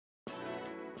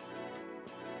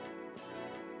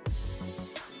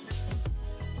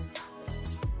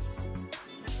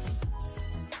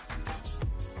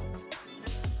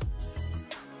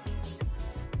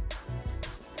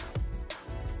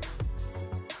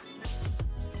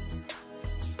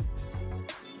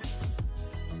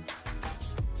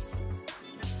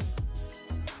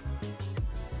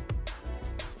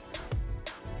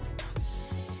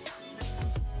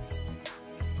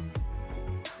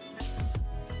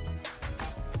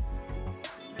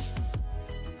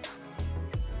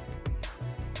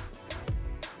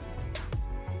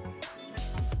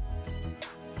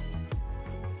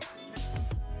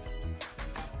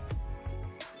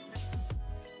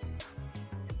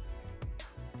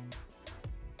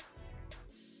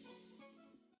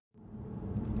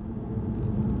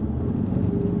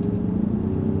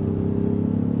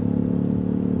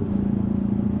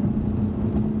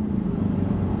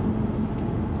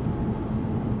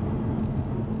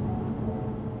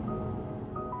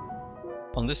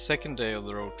On this second day of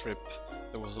the road trip,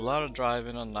 there was a lot of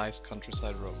driving on nice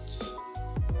countryside roads.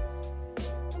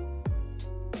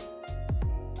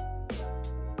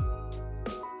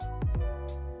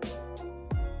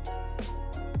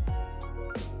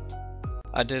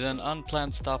 I did an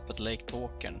unplanned stop at Lake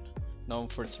Tåkern, known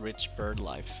for its rich bird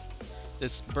life.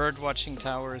 This bird-watching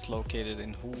tower is located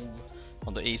in Hov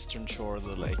on the eastern shore of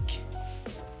the lake.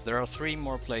 There are 3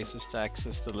 more places to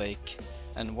access the lake,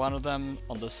 and one of them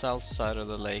on the south side of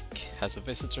the lake has a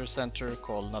visitor center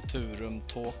called Naturum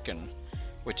Tåkern,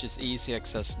 which is easy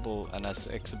accessible and has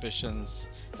exhibitions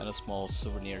and a small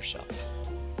souvenir shop.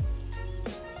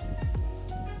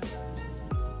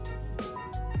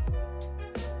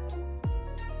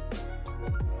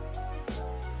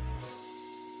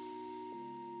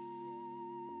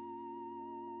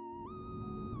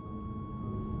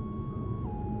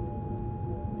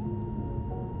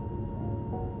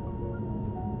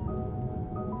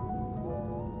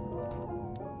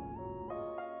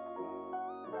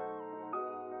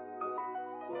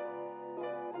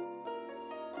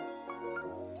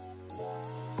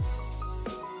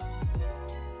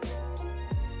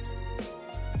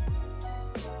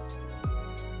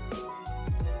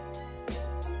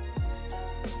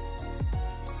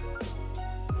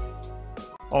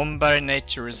 Omberg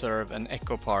Nature Reserve and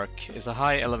Eco Park is a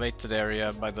high elevated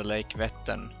area by the Lake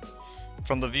Vättern.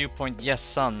 From the viewpoint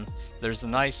Gässan, there is a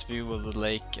nice view of the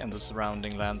lake and the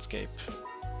surrounding landscape.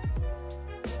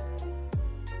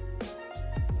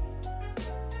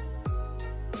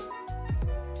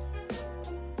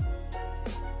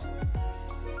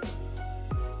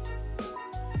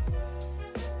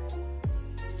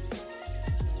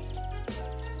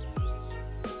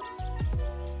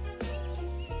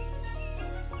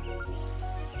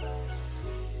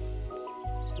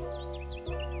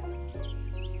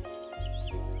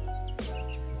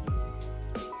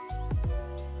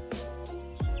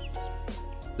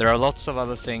 There are lots of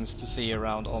other things to see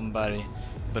around Omberg,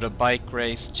 but a bike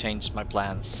race changed my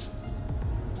plans.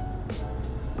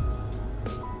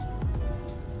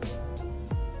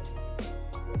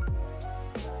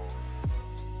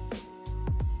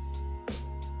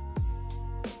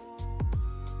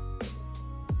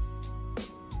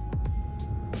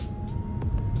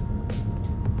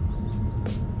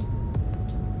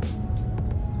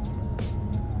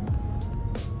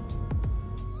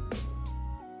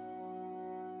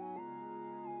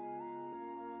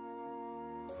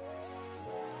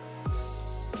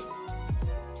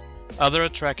 Other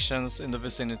attractions in the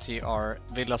vicinity are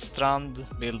Villa Strand,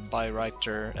 built by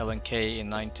writer Ellen Key in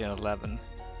 1911.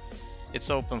 It's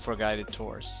open for guided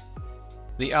tours.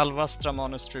 The Alvastra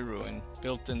Monastery ruin,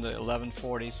 built in the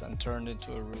 1140s and turned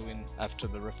into a ruin after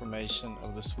the reformation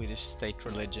of the Swedish state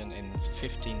religion in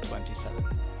 1527.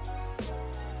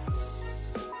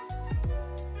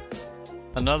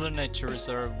 Another nature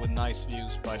reserve with nice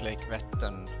views by Lake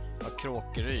Vättern, a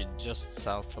Kråkeryd just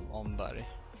south of Omberg.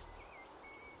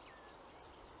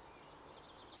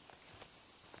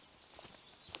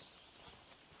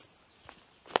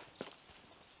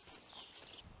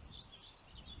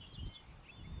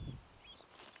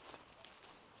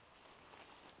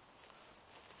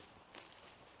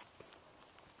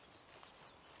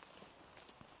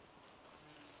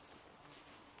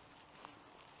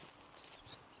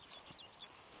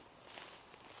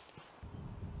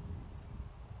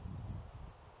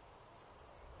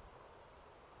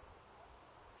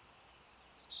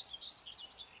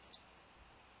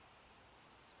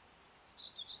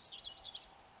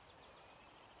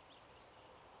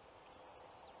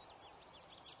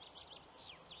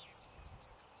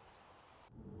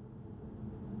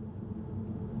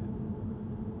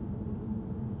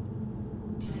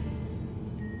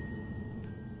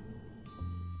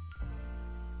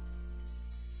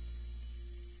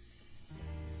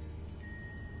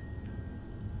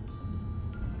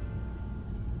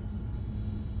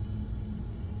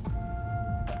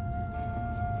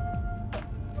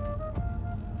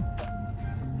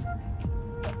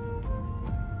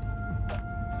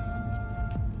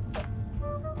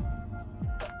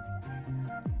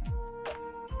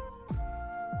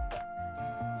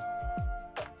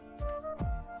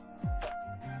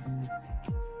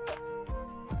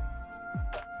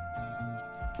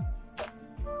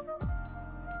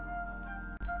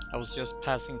 I was just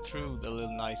passing through the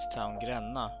little nice town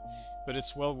Gränna, but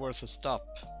it's well worth a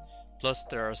stop. Plus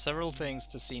there are several things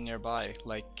to see nearby,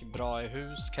 like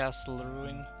Braehus Castle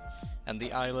Ruin and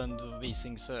the island of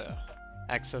Visingsö,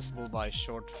 accessible by a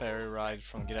short ferry ride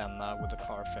from Gränna with a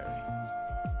car ferry.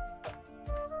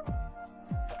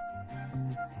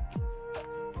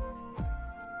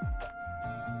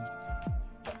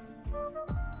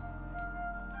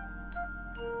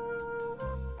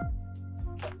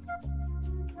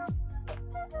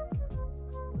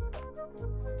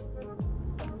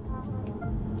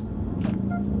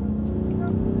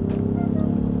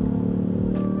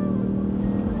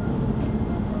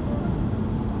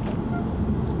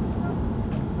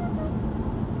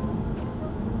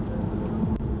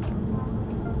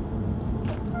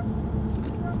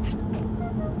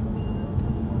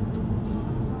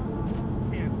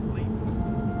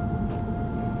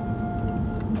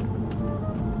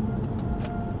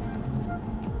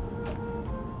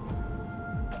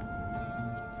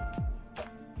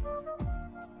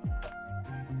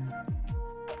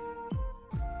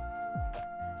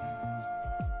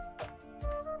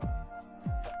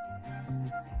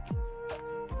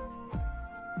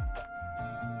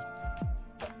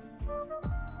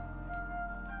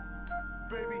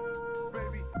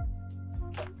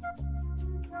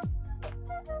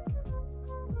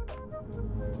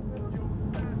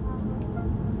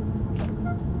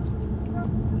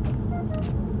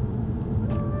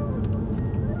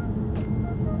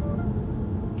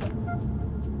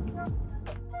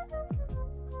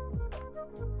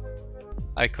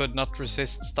 I could not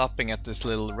resist stopping at this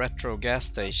little retro gas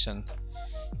station.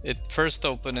 It first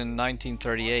opened in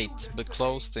 1938 but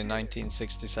closed in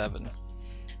 1967.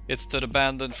 It stood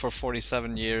abandoned for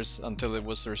 47 years until it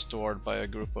was restored by a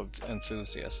group of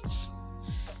enthusiasts.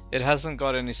 It hasn't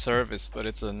got any service, but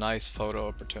it's a nice photo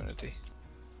opportunity.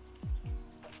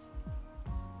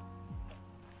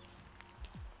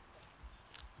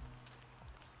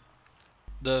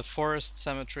 The forest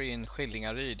cemetery in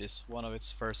Skillingaryd is one of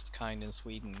its first kind in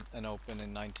Sweden and opened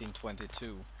in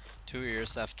 1922, 2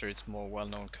 years after its more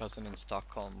well-known cousin in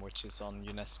Stockholm, which is on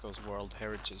UNESCO's World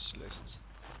Heritage List.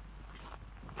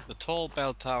 The tall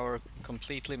bell tower,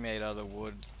 completely made out of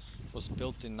wood, was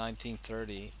built in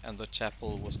 1930 and the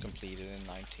chapel was completed in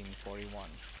 1941.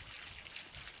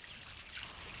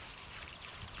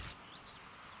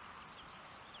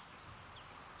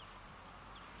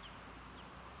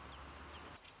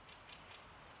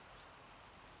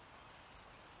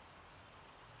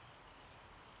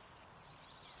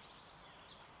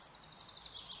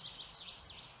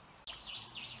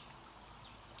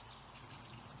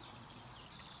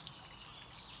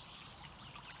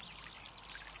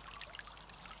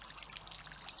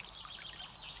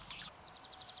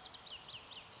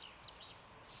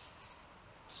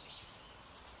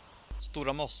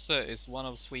 Stora Mosse is one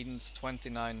of Sweden's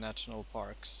 29 national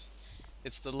parks.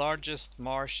 It's the largest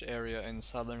marsh area in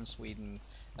southern Sweden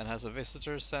and has a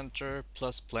visitor center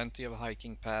plus plenty of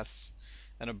hiking paths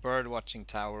and a bird watching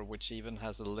tower which even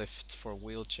has a lift for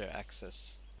wheelchair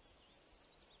access.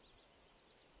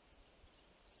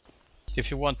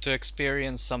 If you want to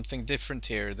experience something different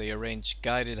here, they arrange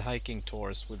guided hiking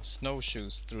tours with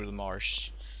snowshoes through the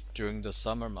marsh during the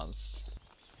summer months.